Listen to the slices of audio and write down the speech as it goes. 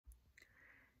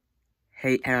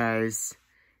Hey guys,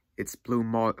 it's Blue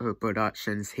Marker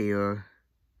Productions here.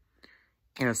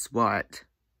 Guess what?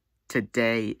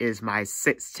 Today is my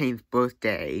 16th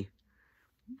birthday.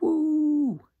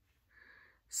 Woo!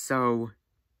 So,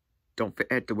 don't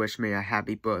forget to wish me a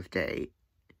happy birthday.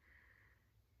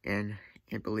 And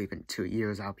I believe in 2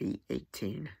 years I'll be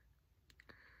 18.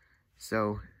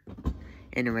 So,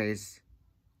 anyways,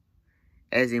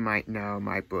 as you might know,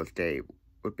 my birthday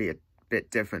would be a bit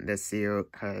different this year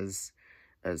because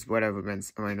as whatever been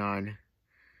going on.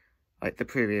 Like the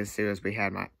previous years, we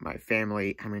had my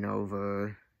family coming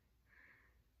over.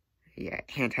 Yeah,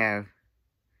 can't have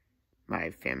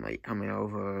my family coming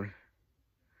over.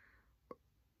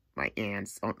 My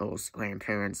aunts, uncles,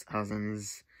 grandparents,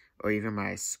 cousins, or even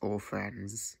my school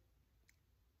friends.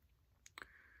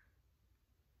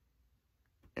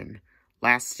 And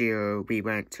last year, we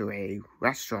went to a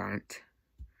restaurant,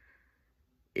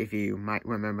 if you might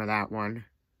remember that one.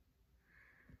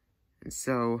 And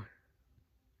so,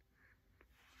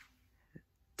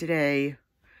 today,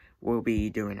 we'll be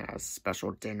doing a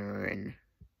special dinner and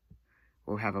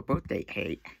we'll have a birthday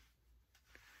cake.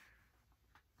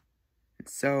 And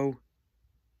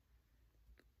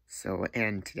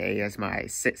today is my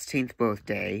 16th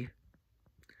birthday.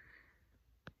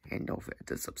 And don't forget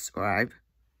to subscribe.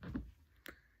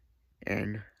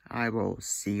 And I will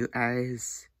see you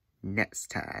guys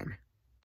next time.